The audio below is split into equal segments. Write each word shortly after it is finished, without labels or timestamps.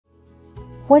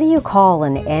What do you call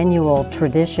an annual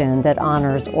tradition that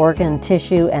honors organ,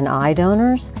 tissue, and eye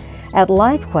donors? At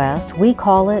LifeQuest, we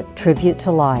call it Tribute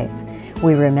to Life.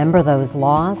 We remember those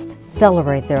lost,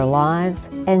 celebrate their lives,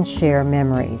 and share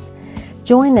memories.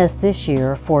 Join us this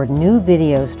year for new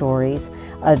video stories,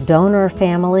 a donor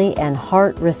family and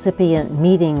heart recipient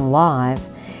meeting live,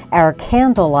 our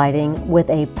candle lighting with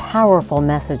a powerful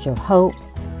message of hope,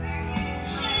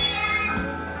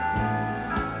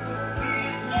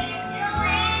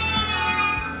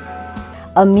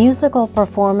 a musical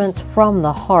performance from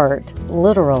the heart,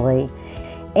 literally,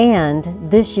 and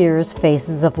this year's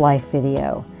Faces of Life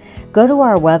video. Go to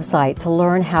our website to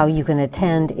learn how you can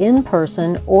attend in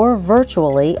person or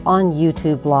virtually on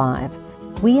YouTube Live.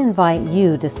 We invite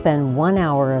you to spend 1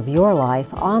 hour of your life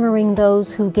honoring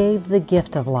those who gave the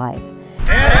gift of life.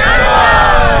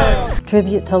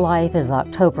 Tribute to Life is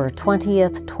October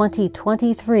 20th,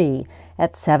 2023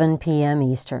 at 7 p.m.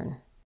 Eastern.